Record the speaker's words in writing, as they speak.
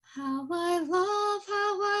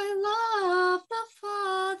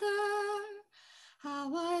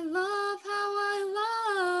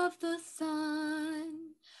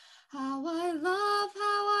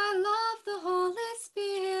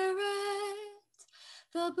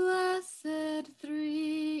the blessed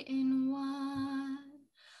three in one.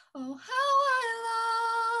 Oh, how I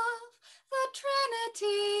love the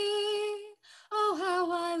Trinity. Oh,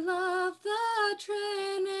 how I love the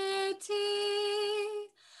Trinity.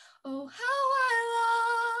 Oh, how I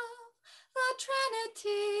love the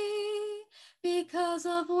Trinity because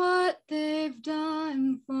of what they've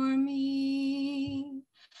done for me.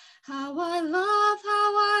 How I love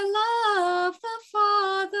the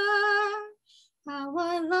Father. How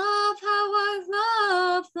I love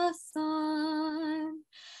the Son.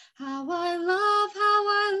 How I love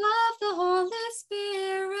the Holy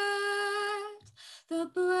Spirit, the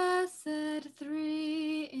blessed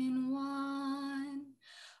three in one.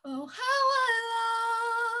 Oh, how I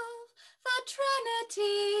love the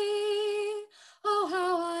Trinity. Oh,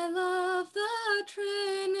 how I love the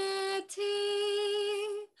Trinity.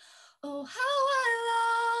 Oh, how I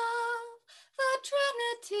love the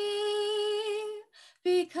Trinity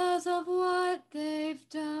because of